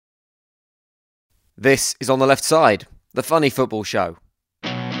This is On the Left Side, the funny football show.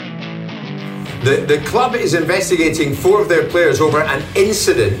 The club is investigating 4 of their players over an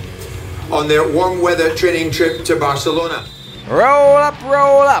incident on their warm weather training trip to Barcelona. Roll up,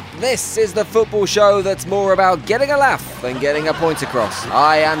 roll up. This is the football show that's more about getting a laugh than getting a point across.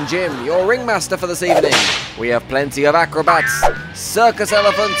 I am Jim, your ringmaster for this evening. We have plenty of acrobats, circus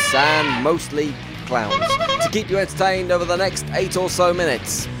elephants and mostly clowns to keep you entertained over the next 8 or so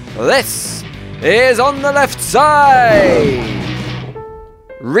minutes. This is On the Left Side.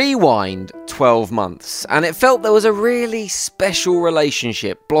 Rewind 12 months and it felt there was a really special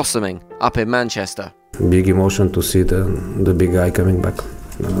relationship blossoming up in Manchester. Big emotion to see the big guy coming back.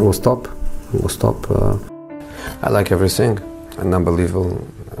 It was top. I like everything. An unbelievable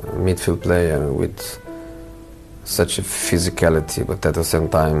midfield player with such a physicality, but at the same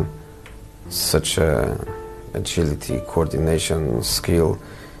time, such agility, coordination, skill.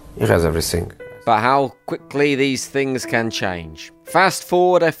 He has everything. But how quickly these things can change. Fast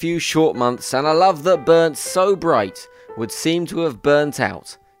forward a few short months and a love that burnt so bright would seem to have burnt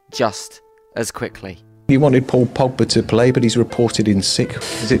out just as quickly. You wanted Paul Pogba to play, but he's reported in sick.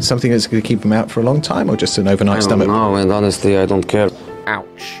 Is it something that's going to keep him out for a long time, or just an overnight stomach? No, and honestly, I don't care.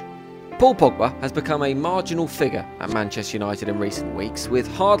 Ouch. Paul Pogba has become a marginal figure at Manchester United in recent weeks, with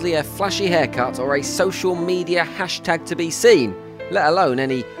hardly a flashy haircut or a social media hashtag to be seen, let alone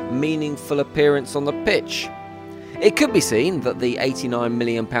any meaningful appearance on the pitch. It could be seen that the £89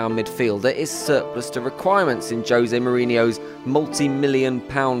 million midfielder is surplus to requirements in Jose Mourinho's multi-million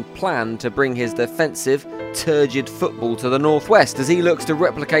pound plan to bring his defensive, turgid football to the northwest as he looks to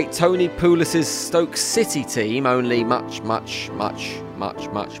replicate Tony Pulis' Stoke City team, only much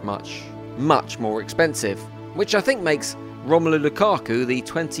more expensive, which I think makes Romelu Lukaku the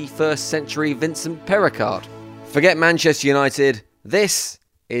 21st century Vincent Perricard. Forget Manchester United, this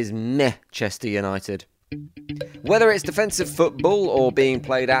is Manchester United. Whether it's defensive football or being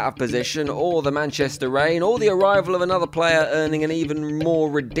played out of position or the Manchester rain or the arrival of another player earning an even more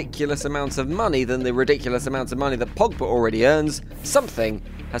ridiculous amount of money than the ridiculous amount of money that Pogba already earns, something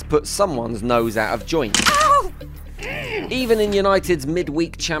has put someone's nose out of joint. Ow! Even in United's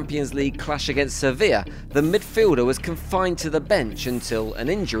midweek Champions League clash against Sevilla, the midfielder was confined to the bench until an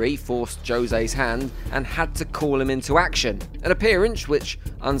injury forced Jose's hand and had to call him into action. An appearance which,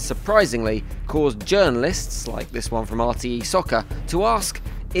 unsurprisingly, caused journalists, like this one from RTE Soccer, to ask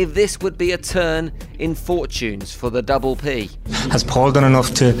if this would be a turn in fortunes for the Double P. Has Paul done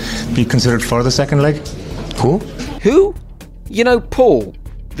enough to be considered for the second leg? Who? You know Paul?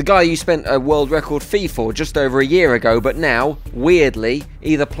 The guy you spent a world record fee for just over a year ago, but now, weirdly,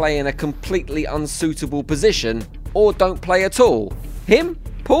 either play in a completely unsuitable position or don't play at all. Him?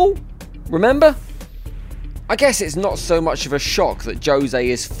 Paul? Remember? I guess it's not so much of a shock that Jose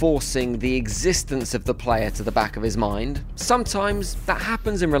is forcing the existence of the player to the back of his mind. Sometimes that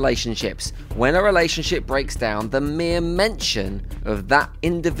happens in relationships. When a relationship breaks down, the mere mention of that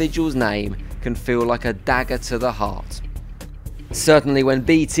individual's name can feel like a dagger to the heart. Certainly when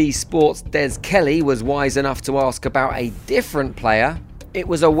BT Sport's Des Kelly was wise enough to ask about a different player, it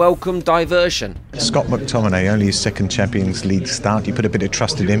was a welcome diversion. Scott McTominay, only his second Champions League start. You put a bit of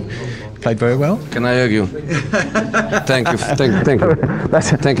trust in him. Played very well. Can I argue? Thank you. Thank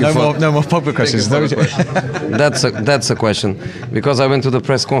you. No more Pogba questions. That's a question, because I went to the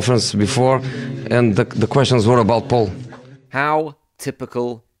press conference before, and the questions were about Paul. How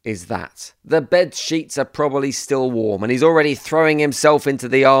typical is that? The bed sheets are probably still warm and he's already throwing himself into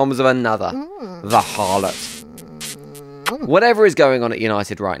the arms of another. The harlot. Whatever is going on at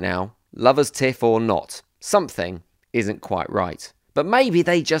United right now, lovers tiff or not, something isn't quite right. But maybe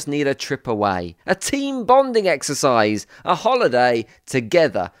they just need a trip away, a team bonding exercise, a holiday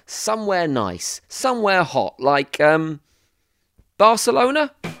together, somewhere nice, somewhere hot, like,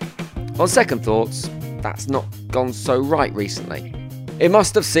 Barcelona? On second thoughts, that's not gone so right recently. It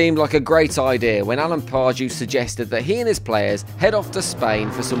must have seemed like a great idea when Alan Pardew suggested that he and his players head off to Spain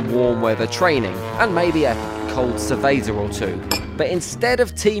for some warm weather training and maybe a cold cerveza or two. But instead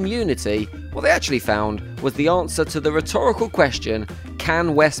of team unity, what they actually found was the answer to the rhetorical question,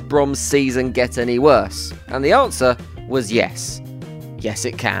 can West Brom's season get any worse? And the answer was yes. Yes,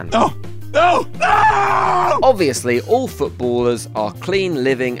 it can. No! Obviously, all footballers are clean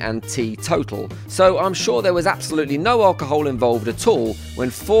living and teetotal, so I'm sure there was absolutely no alcohol involved at all when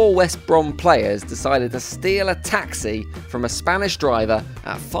 4 West Brom players decided to steal a taxi from a Spanish driver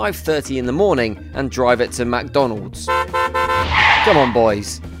at 5:30 in the morning and drive it to McDonald's. Come on,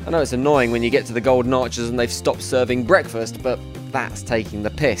 boys. I know it's annoying when you get to the Golden Arches and they've stopped serving breakfast, but that's taking the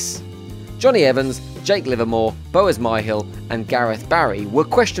piss. Johnny Evans Jake Livermore, Boaz Myhill and Gareth Barry were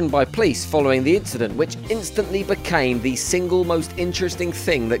questioned by police following the incident, which instantly became the single most interesting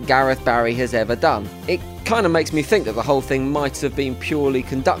thing that Gareth Barry has ever done. It kind of makes me think that the whole thing might have been purely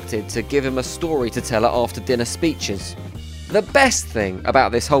conducted to give him a story to tell at after dinner speeches. The best thing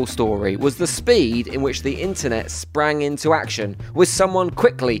about this whole story was the speed in which the internet sprang into action, with someone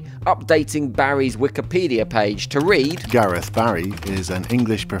quickly updating Barry's Wikipedia page to read, Gareth Barry is an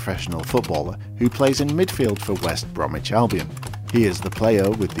English professional footballer who plays in midfield for West Bromwich Albion. He is the player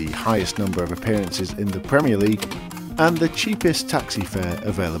with the highest number of appearances in the Premier League and the cheapest taxi fare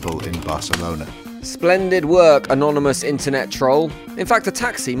available in Barcelona. Splendid work, anonymous internet troll. In fact, a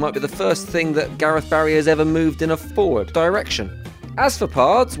taxi might be the first thing that Gareth Barry has ever moved in a forward direction. As for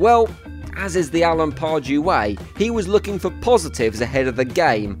Pards, well, as is the Alan Pardew way, he was looking for positives ahead of the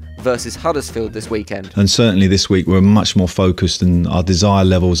game versus Huddersfield this weekend. And certainly this week we're much more focused and our desire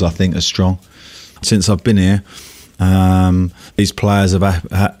levels, I think, are strong. Since I've been here, these players have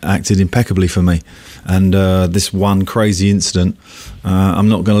acted impeccably for me. And this one crazy incident, I'm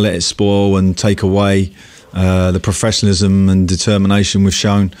not going to let it spoil and take away the professionalism and determination we've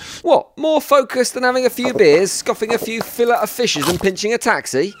shown. What, more focused than having a few beers, scoffing a few fillet of fishes and pinching a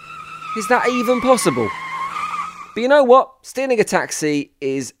taxi? Is that even possible? But you know what? Stealing a taxi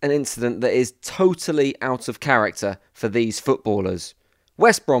is an incident that is totally out of character for these footballers.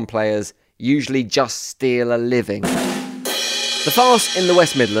 West Brom players usually just steal a living. The farce in the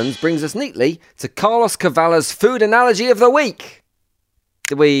West Midlands brings us neatly to Carlos Cavala's food analogy of the week.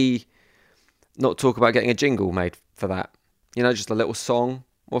 Did we not talk about getting a jingle made for that? You know, just a little song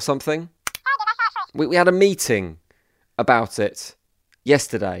or something? We had a meeting about it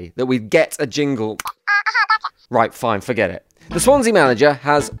yesterday, that we'd get a jingle. Right, fine, forget it. The Swansea manager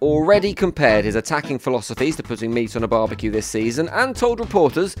has already compared his attacking philosophies to putting meat on a barbecue this season and told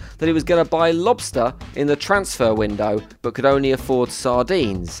reporters that he was going to buy lobster in the transfer window but could only afford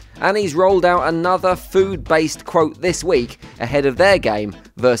sardines. And he's rolled out another food-based quote this week ahead of their game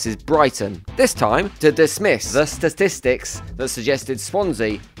versus Brighton. This time to dismiss the statistics that suggested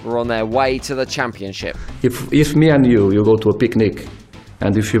Swansea were on their way to the Championship. If me and you go to a picnic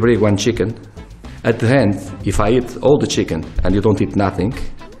and if you bring one chicken, at the end, if I eat all the chicken and you don't eat nothing,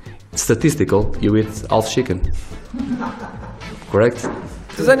 it's statistical, you eat half chicken. Correct?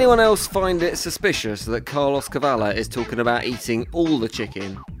 Does anyone else find it suspicious that Carlos Cavala is talking about eating all the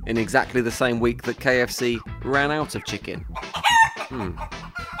chicken in exactly the same week that KFC ran out of chicken?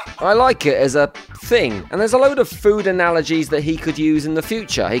 I like it as a thing, and there's a load of food analogies that he could use in the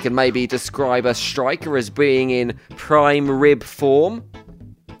future. He could maybe describe a striker as being in prime rib form.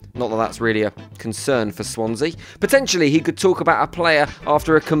 Not that that's really a concern for Swansea. Potentially, he could talk about a player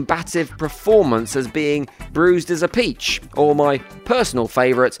after a combative performance as being bruised as a peach. Or my personal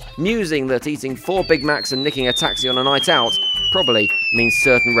favourite, musing that eating 4 Big Macs and nicking a taxi on a night out probably means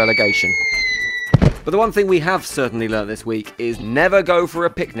certain relegation. But the one thing we have certainly learnt this week is never go for a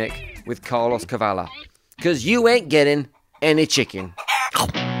picnic with Carlos Cavala. Because you ain't getting any chicken.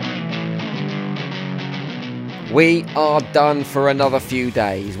 We are done for another few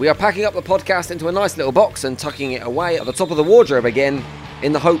days. We are packing up the podcast into a nice little box and tucking it away at the top of the wardrobe again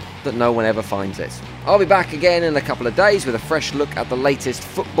in the hope that no one ever finds it. I'll be back again in a couple of days with a fresh look at the latest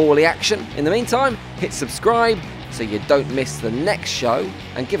football-y action. In the meantime, hit subscribe so you don't miss the next show,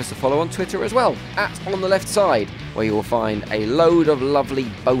 and give us a follow on Twitter as well, @OnTheLeftSide, where you will find a load of lovely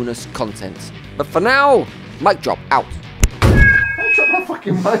bonus content. But for now, mic drop out. Don't drop my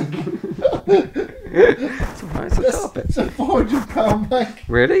fucking mic. It's alright, it's a carpet. It's a £400 mic.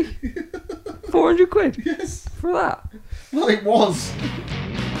 Really? 400 quid? Yes. For that? Well, it was.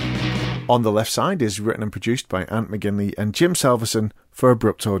 On the Left Side is written and produced by Ant McGinley and Jim Salverson for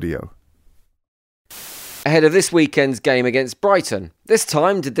Abrupt Audio. Ahead of this weekend's game against Brighton, this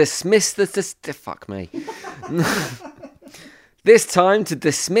time to dismiss the fuck me. This time to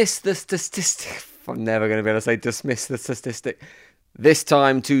dismiss the statistic. I'm never going to be able to say dismiss the statistic. This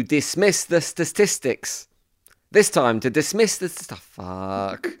time to dismiss the statistics. This time to dismiss the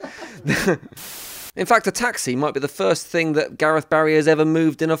fuck. In fact, a taxi might be the first thing that Gareth Barry has ever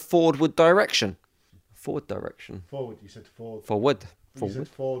moved in a forward direction. Forward direction. Forward, you said forward. Forward. You said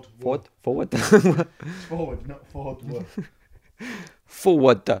forward. Forward. It's forward, not forward.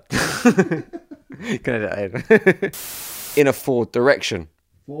 Forward. Can I edit that in a forward direction.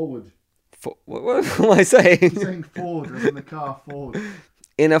 Forward. What am I saying? You're saying forward, as in the car forward.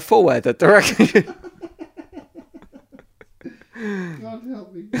 In a forward direction. God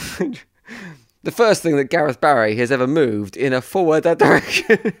help me. The first thing that Gareth Barry has ever moved in a forward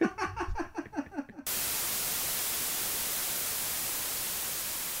direction.